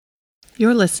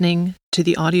You're listening to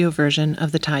the audio version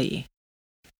of The Tyee.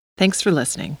 Thanks for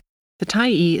listening. The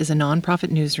Tyee is a nonprofit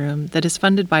newsroom that is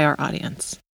funded by our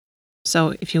audience.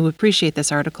 So if you appreciate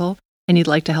this article and you'd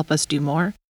like to help us do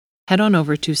more, head on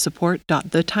over to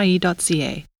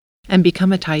support.thetyee.ca and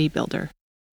become a Tyee builder.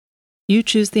 You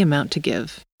choose the amount to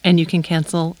give, and you can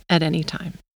cancel at any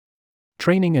time.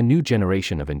 Training a New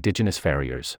Generation of Indigenous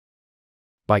Farriers.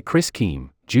 By Chris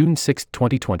Keem, June 6,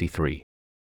 2023.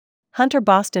 Hunter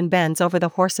Boston bends over the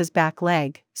horse's back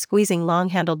leg, squeezing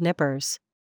long-handled nippers.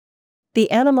 The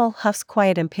animal huffs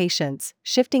quiet impatience,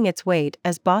 shifting its weight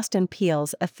as Boston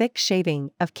peels a thick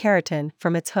shaving of keratin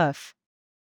from its hoof.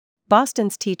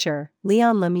 Boston's teacher,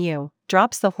 Leon Lemieux,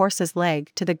 drops the horse's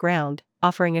leg to the ground,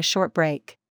 offering a short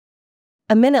break.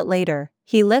 A minute later,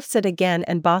 he lifts it again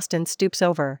and Boston stoops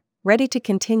over, ready to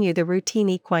continue the routine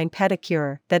equine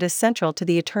pedicure that is central to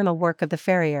the eternal work of the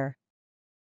farrier.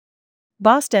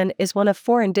 Boston is one of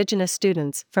 4 Indigenous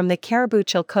students from the Caribou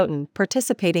Chilcotin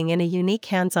participating in a unique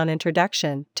hands-on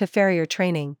introduction to farrier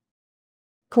training.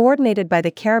 Coordinated by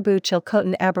the Caribou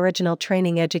Chilcotin Aboriginal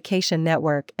Training Education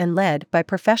Network and led by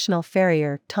professional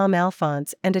farrier Tom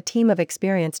Alphonse and a team of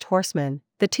experienced horsemen,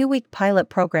 the 2-week pilot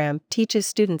program teaches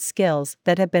students skills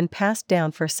that have been passed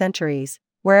down for centuries,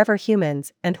 wherever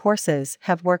humans and horses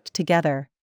have worked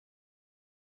together.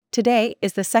 Today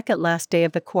is the second last day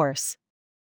of the course.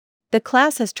 The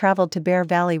class has traveled to Bear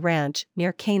Valley Ranch,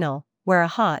 near Canal, where a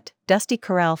hot, dusty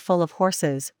corral full of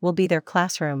horses will be their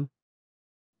classroom.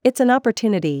 It's an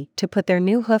opportunity to put their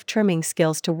new hoof trimming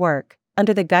skills to work,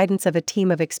 under the guidance of a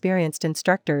team of experienced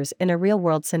instructors in a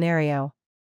real-world scenario.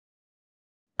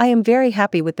 I am very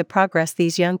happy with the progress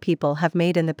these young people have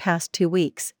made in the past 2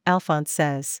 weeks, Alphonse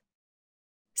says.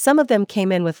 Some of them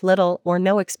came in with little or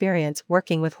no experience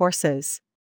working with horses.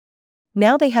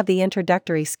 Now they have the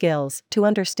introductory skills to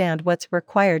understand what's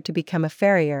required to become a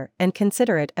farrier and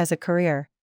consider it as a career.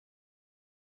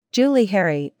 Julie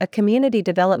Harry, a community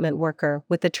development worker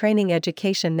with the Training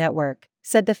Education Network,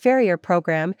 said the farrier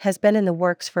program has been in the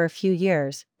works for a few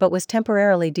years but was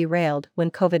temporarily derailed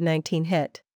when COVID-19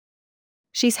 hit.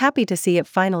 She's happy to see it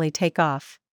finally take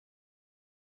off.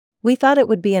 We thought it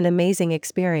would be an amazing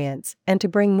experience and to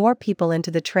bring more people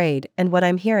into the trade, and what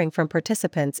I'm hearing from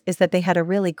participants is that they had a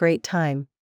really great time.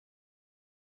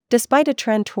 Despite a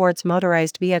trend towards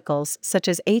motorized vehicles such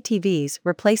as ATVs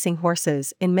replacing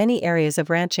horses in many areas of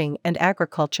ranching and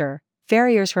agriculture,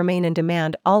 farriers remain in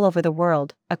demand all over the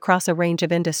world, across a range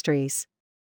of industries.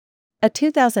 A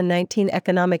 2019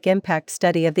 economic impact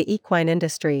study of the equine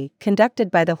industry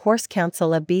conducted by the Horse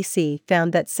Council of BC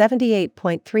found that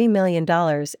 $78.3 million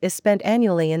is spent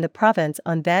annually in the province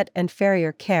on vet and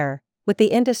farrier care, with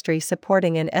the industry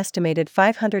supporting an estimated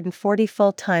 540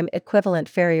 full-time equivalent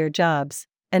farrier jobs,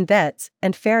 and vets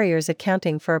and farriers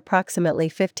accounting for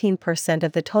approximately 15%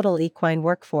 of the total equine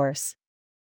workforce.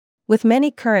 With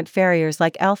many current farriers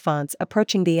like Alphonse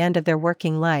approaching the end of their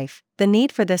working life, the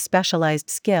need for this specialized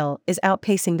skill is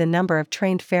outpacing the number of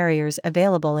trained farriers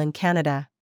available in Canada.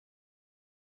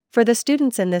 For the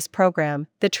students in this program,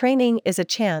 the training is a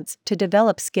chance to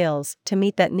develop skills to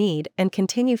meet that need and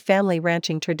continue family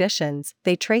ranching traditions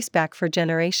they trace back for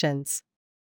generations.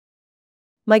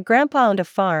 My grandpa owned a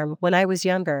farm when I was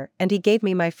younger and he gave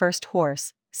me my first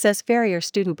horse, says farrier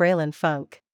student Braylon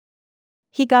Funk.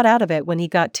 He got out of it when he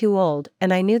got too old,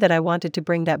 and I knew that I wanted to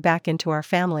bring that back into our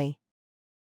family.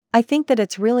 I think that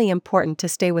it's really important to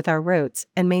stay with our roots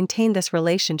and maintain this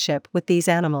relationship with these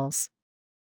animals.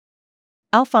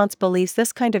 Alphonse believes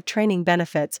this kind of training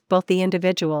benefits both the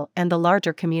individual and the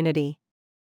larger community.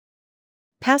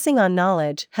 Passing on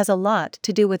knowledge has a lot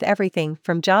to do with everything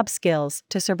from job skills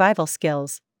to survival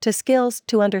skills, to skills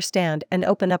to understand and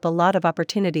open up a lot of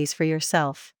opportunities for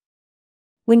yourself.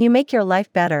 When you make your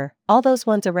life better, all those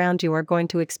ones around you are going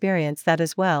to experience that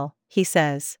as well, he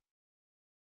says.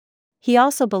 He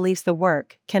also believes the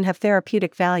work can have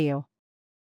therapeutic value.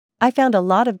 I found a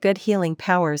lot of good healing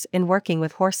powers in working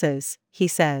with horses, he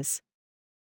says.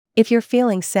 If you're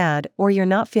feeling sad or you're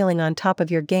not feeling on top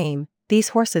of your game, these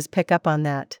horses pick up on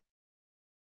that.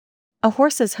 A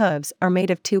horse's hooves are made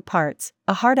of 2 parts,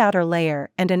 a hard outer layer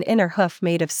and an inner hoof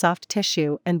made of soft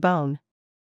tissue and bone.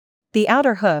 The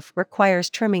outer hoof requires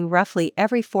trimming roughly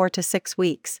every 4 to 6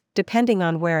 weeks, depending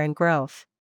on wear and growth.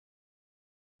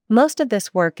 Most of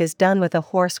this work is done with a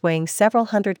horse weighing several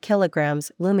hundred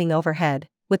kilograms looming overhead,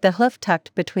 with the hoof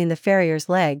tucked between the farrier's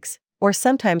legs, or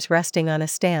sometimes resting on a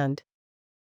stand.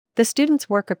 The students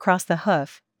work across the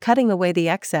hoof, cutting away the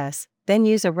excess, then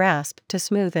use a rasp to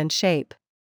smooth and shape.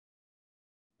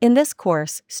 In this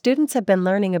course, students have been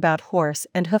learning about horse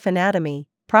and hoof anatomy,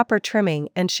 proper trimming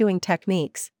and shoeing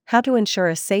techniques, how to ensure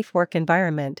a safe work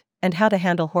environment, and how to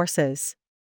handle horses.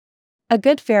 A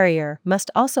good farrier must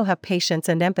also have patience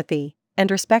and empathy, and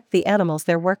respect the animals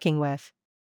they're working with.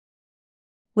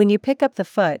 When you pick up the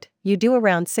foot, you do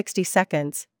around 60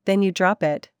 seconds, then you drop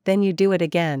it, then you do it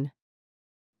again.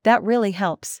 That really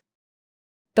helps.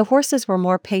 The horses were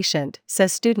more patient,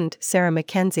 says student Sarah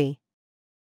Mackenzie.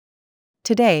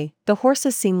 Today, the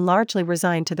horses seem largely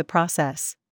resigned to the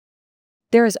process.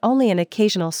 There is only an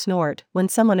occasional snort when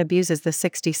someone abuses the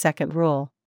 60-second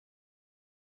rule.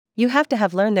 You have to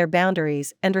have learned their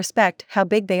boundaries and respect how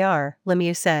big they are,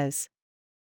 Lemieux says.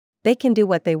 They can do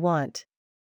what they want.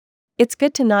 It's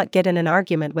good to not get in an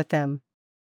argument with them.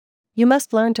 You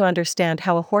must learn to understand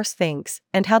how a horse thinks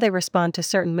and how they respond to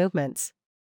certain movements.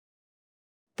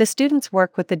 The students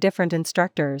work with the different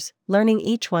instructors, learning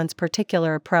each one's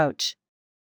particular approach.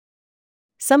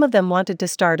 Some of them wanted to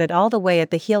start it all the way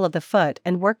at the heel of the foot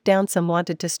and work down. Some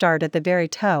wanted to start at the very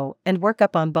toe and work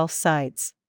up on both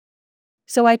sides.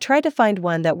 So I try to find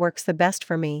one that works the best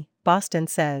for me, Boston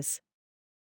says.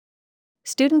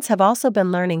 Students have also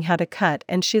been learning how to cut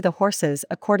and shoe the horses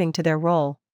according to their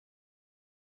role.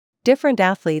 Different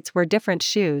athletes wear different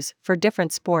shoes for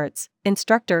different sports,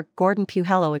 instructor Gordon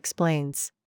Puhello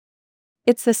explains.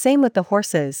 It's the same with the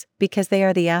horses, because they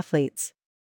are the athletes.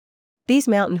 These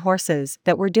mountain horses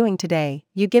that we're doing today,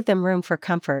 you give them room for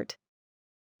comfort.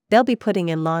 They'll be putting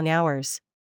in long hours.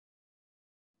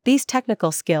 These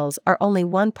technical skills are only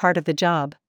one part of the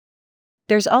job.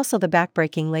 There's also the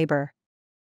backbreaking labor.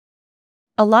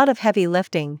 A lot of heavy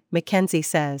lifting, Mackenzie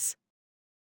says.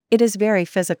 It is very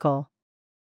physical.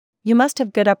 You must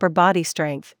have good upper body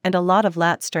strength and a lot of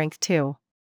lat strength too.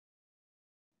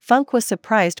 Funk was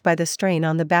surprised by the strain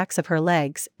on the backs of her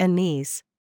legs and knees.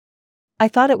 I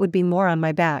thought it would be more on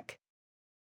my back.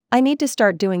 I need to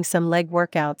start doing some leg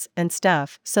workouts and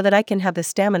stuff so that I can have the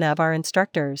stamina of our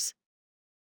instructors.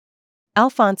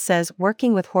 Alphonse says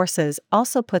working with horses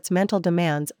also puts mental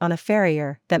demands on a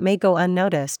farrier that may go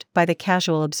unnoticed by the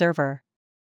casual observer.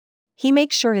 He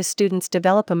makes sure his students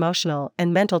develop emotional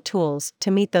and mental tools to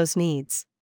meet those needs.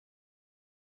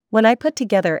 When I put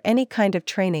together any kind of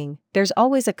training, there's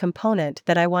always a component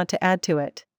that I want to add to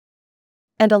it.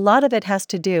 And a lot of it has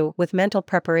to do with mental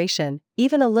preparation,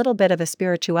 even a little bit of a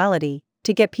spirituality,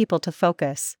 to get people to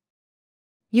focus.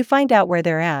 You find out where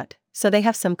they're at, so they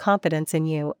have some confidence in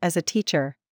you as a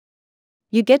teacher.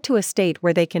 You get to a state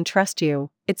where they can trust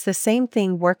you. It's the same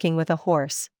thing working with a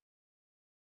horse.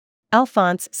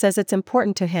 Alphonse says it's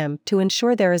important to him to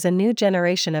ensure there is a new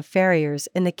generation of farriers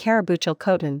in the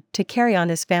Carabouchilcotin to carry on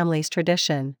his family's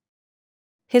tradition.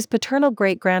 His paternal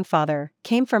great-grandfather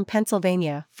came from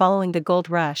Pennsylvania following the gold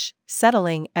rush,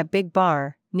 settling at Big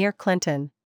Bar, near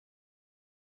Clinton.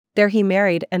 There he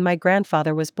married and my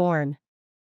grandfather was born.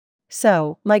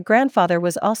 So, my grandfather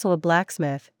was also a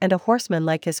blacksmith and a horseman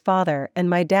like his father, and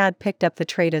my dad picked up the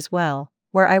trade as well,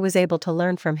 where I was able to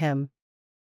learn from him.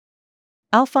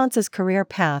 Alphonse's career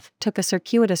path took a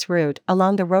circuitous route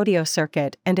along the rodeo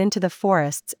circuit and into the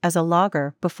forests as a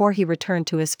logger before he returned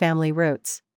to his family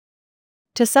roots.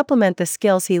 To supplement the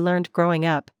skills he learned growing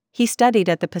up, he studied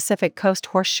at the Pacific Coast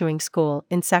Horseshoeing School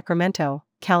in Sacramento,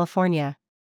 California.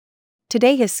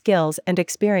 Today his skills and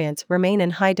experience remain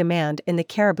in high demand in the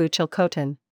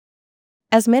Carabouchilcotin.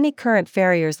 As many current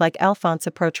farriers like Alphonse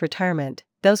approach retirement,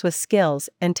 those with skills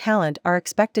and talent are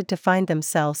expected to find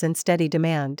themselves in steady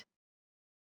demand.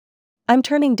 I'm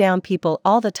turning down people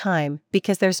all the time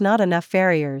because there's not enough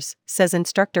farriers, says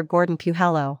instructor Gordon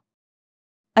Puhello.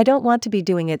 I don't want to be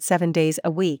doing it 7 days a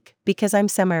week because I'm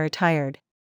semi-retired.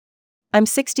 I'm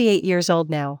 68 years old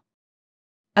now.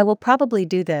 I will probably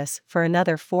do this for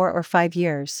another 4 or 5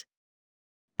 years.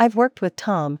 I've worked with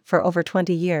Tom for over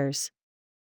 20 years.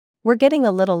 We're getting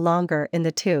a little longer in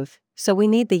the tooth, so we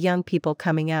need the young people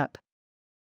coming up.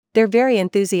 They're very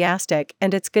enthusiastic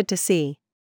and it's good to see.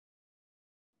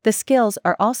 The skills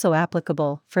are also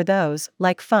applicable for those,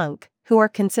 like Funk, who are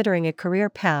considering a career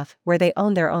path where they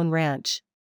own their own ranch.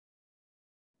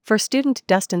 For student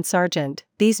Dustin Sargent,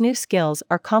 these new skills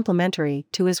are complementary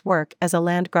to his work as a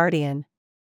land guardian.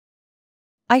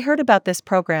 I heard about this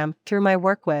program through my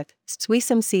work with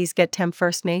Swisamsees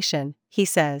First Nation, he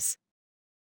says.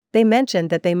 They mentioned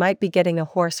that they might be getting a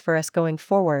horse for us going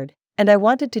forward, and I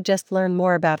wanted to just learn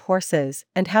more about horses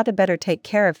and how to better take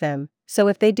care of them, so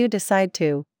if they do decide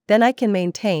to, then I can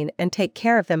maintain and take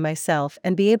care of them myself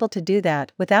and be able to do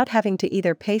that without having to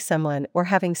either pay someone or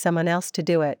having someone else to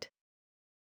do it.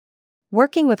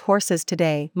 Working with horses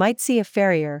today might see a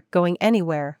farrier going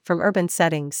anywhere from urban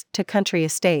settings to country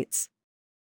estates.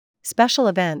 Special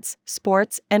events,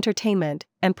 sports, entertainment,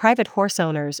 and private horse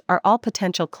owners are all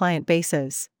potential client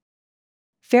bases.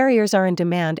 Farriers are in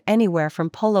demand anywhere from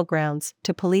polo grounds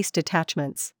to police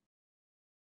detachments.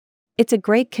 It's a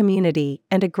great community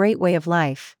and a great way of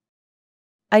life.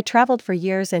 I traveled for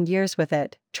years and years with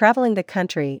it, traveling the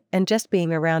country and just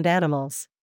being around animals.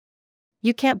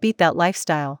 You can't beat that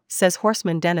lifestyle, says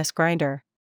horseman Dennis Grinder.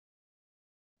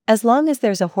 As long as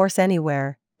there's a horse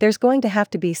anywhere, there's going to have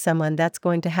to be someone that's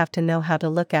going to have to know how to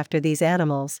look after these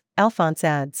animals, Alphonse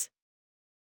adds.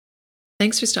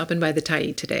 Thanks for stopping by the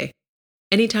Tyee today.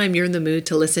 Anytime you're in the mood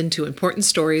to listen to important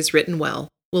stories written well,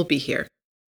 we'll be here.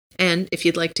 And if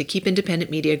you'd like to keep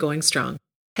independent media going strong,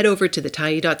 head over to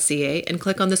thetyee.ca and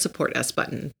click on the Support Us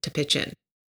button to pitch in.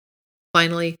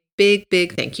 Finally, big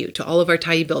thank you to all of our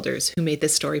Tyee builders who made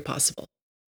this story possible.